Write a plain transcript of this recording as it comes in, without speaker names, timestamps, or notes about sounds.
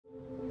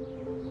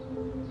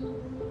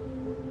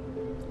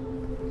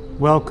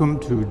Welcome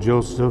to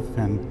Joseph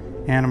and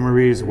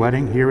Annamarie's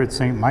wedding here at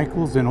St.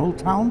 Michael's in Old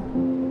Town.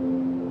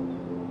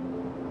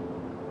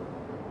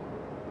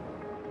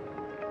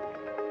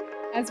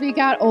 As we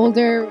got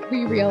older,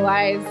 we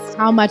realized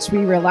how much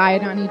we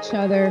relied on each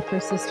other for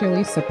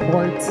sisterly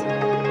support.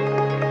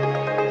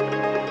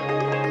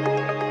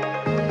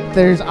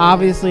 There's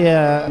obviously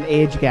an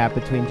age gap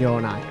between Joe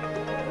and I.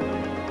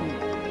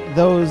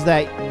 Those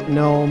that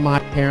know my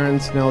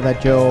parents know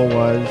that Joe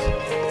was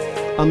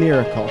a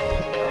miracle.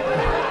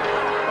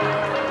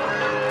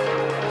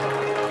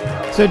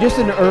 So just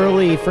an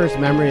early first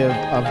memory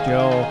of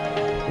Joe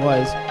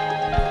was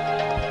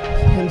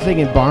him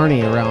singing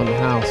Barney around the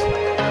house.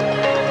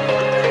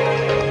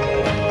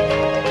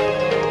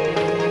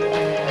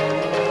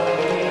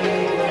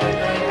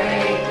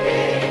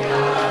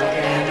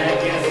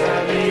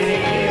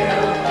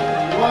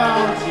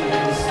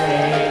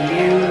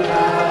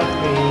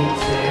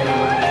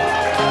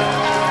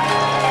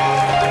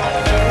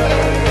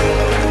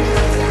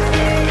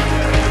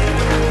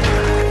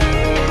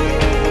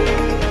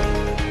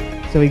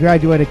 So he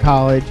graduated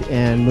college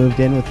and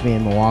moved in with me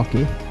in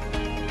Milwaukee.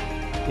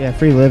 Yeah,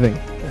 free living.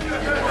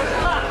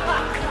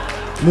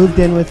 Moved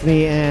in with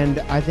me, and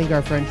I think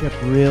our friendship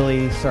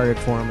really started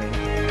forming.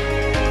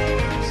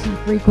 She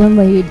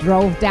frequently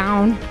drove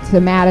down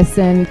to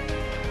Madison,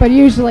 but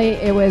usually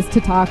it was to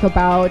talk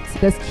about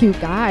this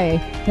cute guy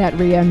that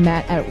Rhea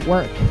met at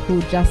work,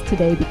 who just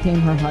today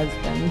became her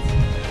husband.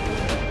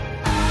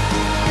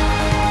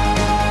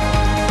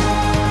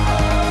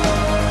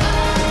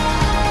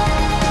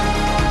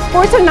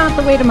 Sports are not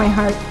the way to my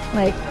heart.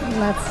 Like,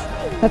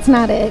 that's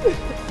not it.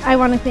 I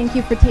want to thank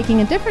you for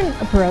taking a different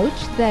approach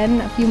than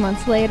a few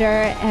months later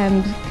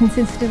and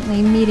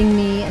consistently meeting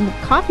me in the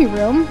coffee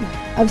room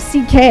of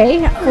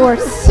CK for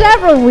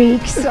several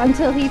weeks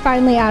until he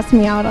finally asked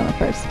me out on a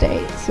first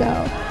date. So,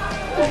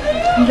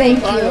 thank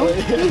you.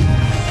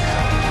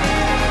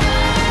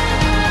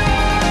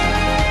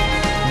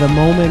 The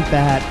moment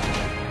that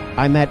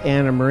I met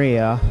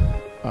Annamaria,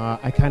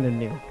 I kind of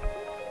knew.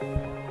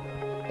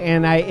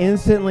 And I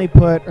instantly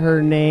put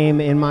her name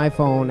in my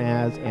phone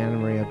as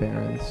Annamaria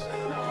Behrens.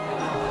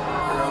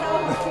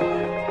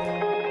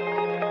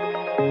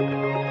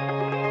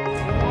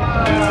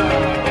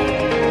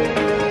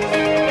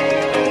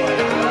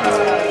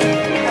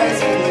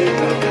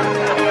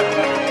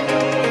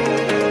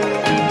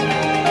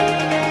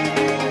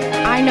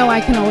 I know I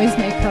can always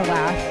make her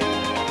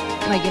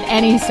laugh, like in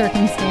any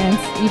circumstance,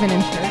 even in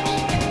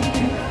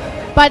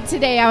church. But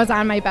today I was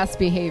on my best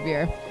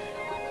behavior.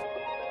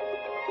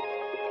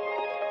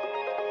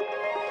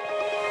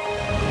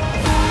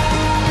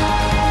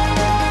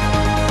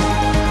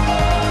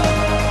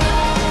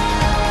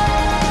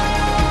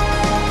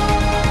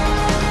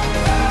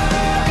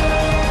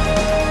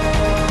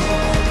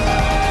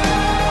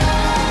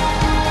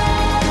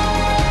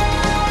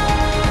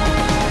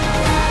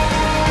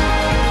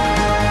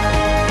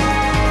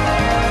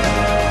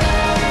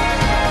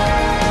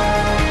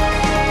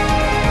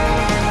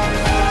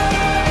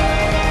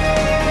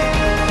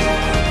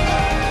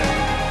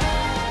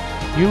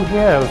 You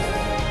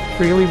have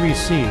freely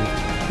received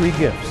 3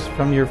 gifts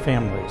from your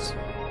families: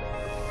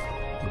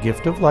 the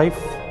gift of life,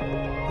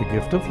 the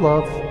gift of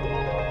love,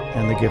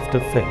 and the gift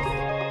of faith.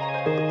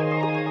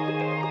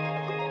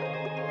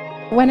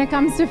 When it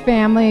comes to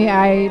family,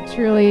 I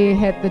truly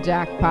hit the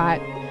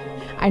jackpot.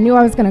 I knew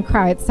I was going to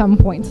cry at some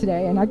point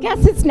today, and I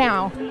guess it's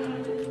now.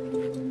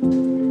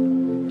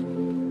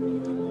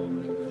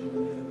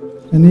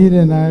 Anita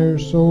and I are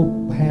so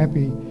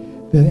happy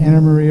that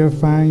Annamaria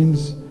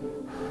finds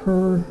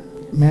her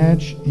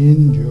match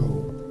in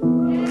Joe.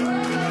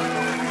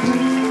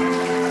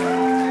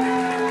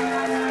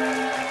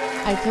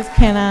 I just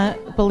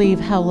cannot believe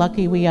how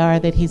lucky we are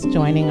that he's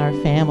joining our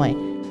family.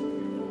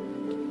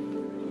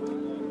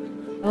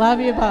 I love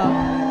you both.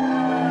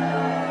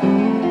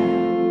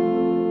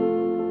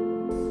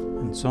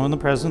 And so in the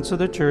presence of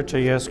the church,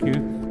 I ask you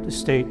to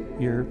state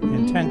your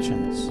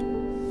intentions.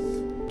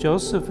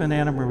 Joseph and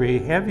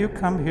Annamarie, have you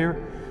come here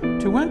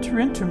to enter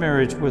into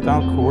marriage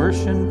without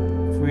coercion,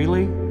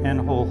 freely and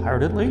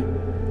wholeheartedly?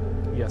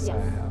 Yes, I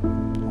have.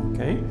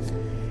 Okay.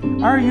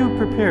 Are you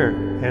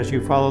prepared, as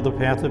you follow the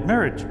path of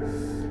marriage,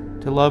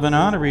 to love and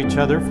honor each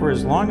other for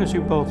as long as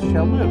you both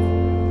shall live?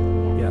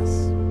 Yes.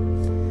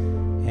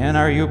 And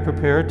are you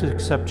prepared to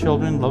accept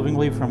children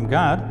lovingly from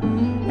God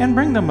and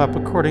bring them up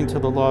according to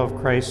the law of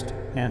Christ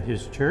and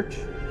His church?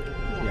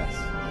 Yes.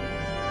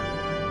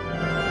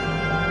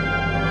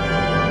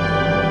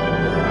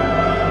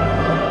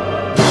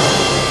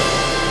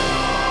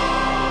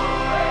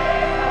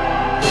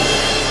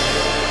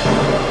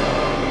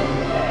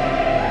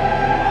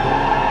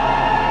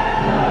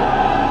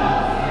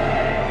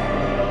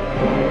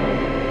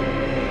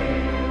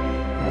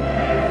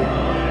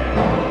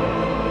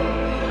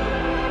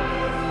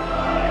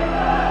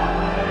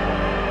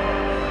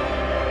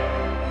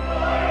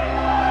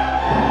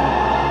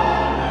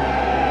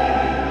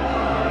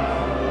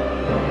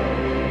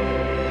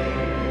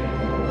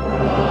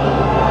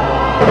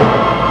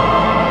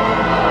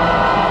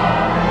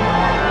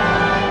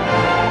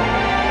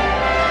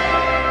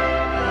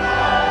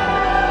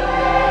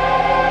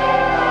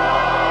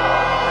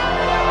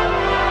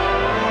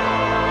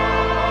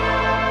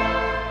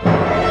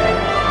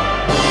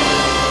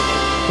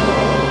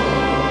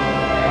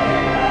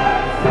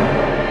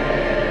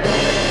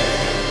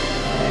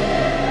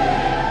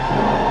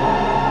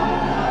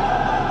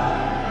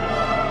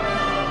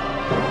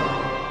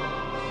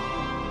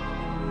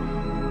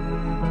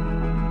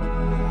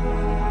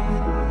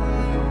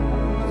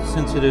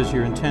 since it is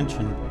your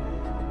intention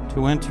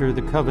to enter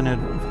the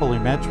covenant of holy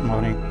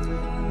matrimony,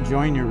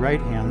 join your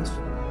right hands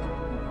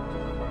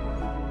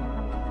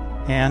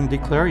and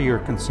declare your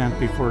consent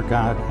before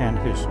God and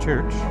His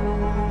church.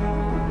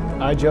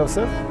 I,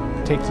 Joseph,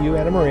 take you,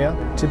 Annamaria,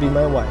 to be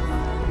my wife.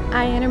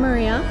 I,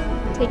 Annamaria,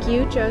 take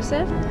you,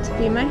 Joseph, to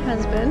be my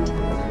husband.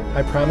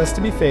 I promise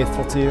to be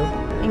faithful to you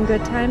in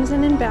good times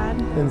and in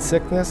bad, in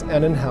sickness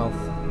and in health,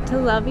 to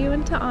love you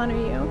and to honor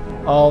you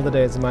all the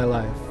days of my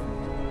life.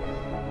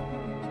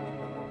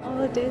 All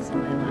the days of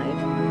my life.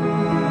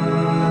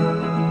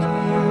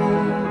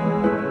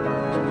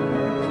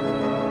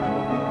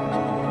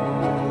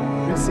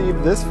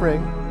 Receive this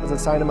ring as a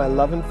sign of my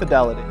love and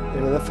fidelity. In the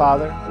name of the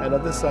Father, and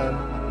of the Son,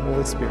 and the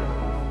Holy Spirit.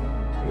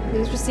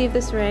 Please receive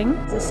this ring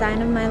as a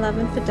sign of my love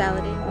and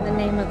fidelity. In the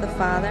name of the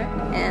Father,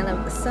 and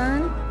of the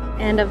Son,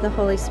 and of the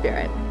Holy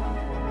Spirit.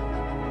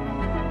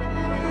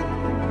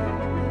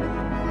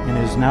 It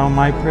is now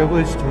my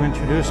privilege to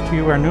introduce to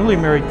you our newly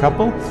married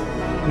couple,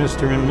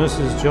 Mr. and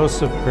Mrs.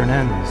 Joseph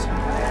Hernandez.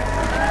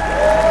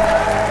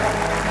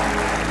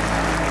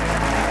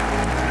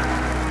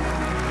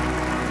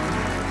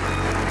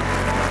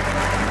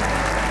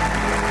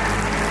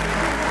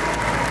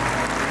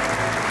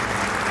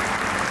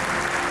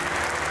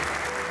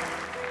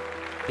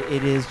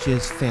 It is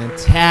just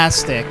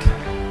fantastic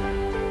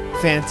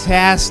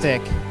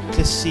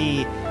to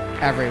see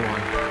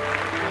everyone.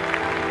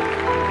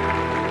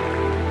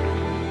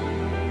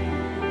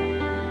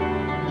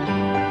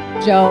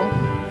 Joe,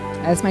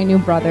 as my new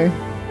brother,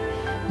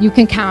 you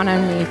can count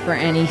on me for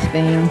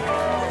anything.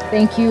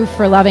 Thank you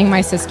for loving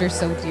my sister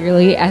so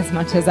dearly as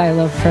much as I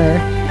love her.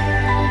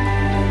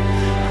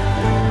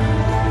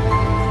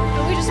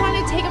 We just want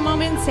to take a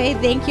moment and say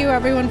thank you,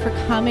 everyone, for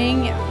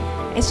coming.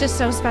 It's just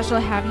so special to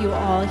have you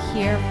all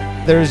here.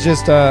 There's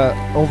just an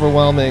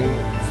overwhelming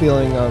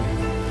feeling of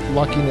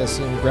luckiness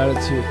and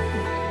gratitude.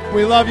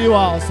 We love you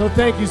all, so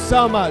thank you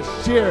so much.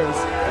 Cheers.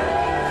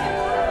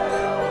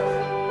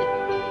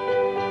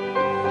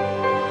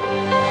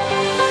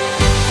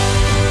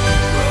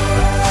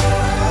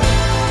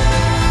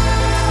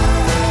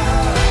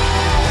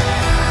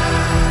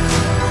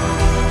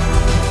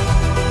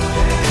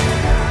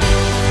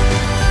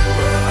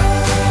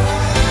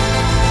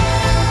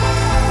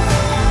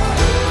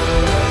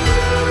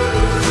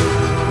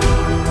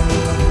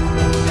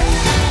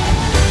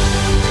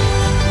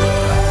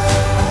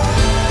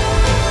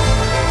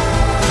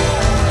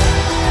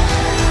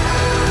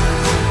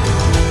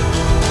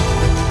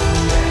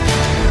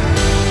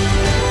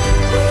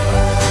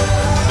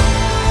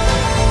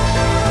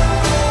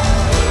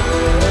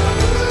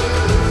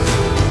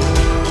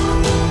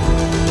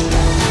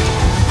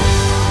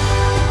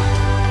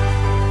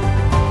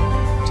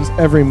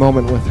 Every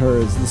moment with her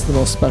is the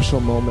most special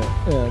moment,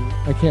 and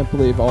I can't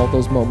believe all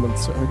those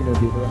moments are going to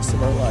be the rest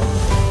of our life.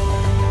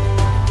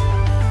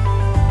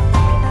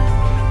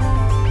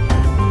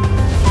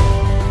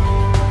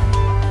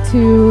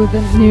 To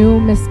the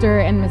new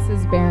Mr. and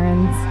Mrs.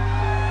 Behrens,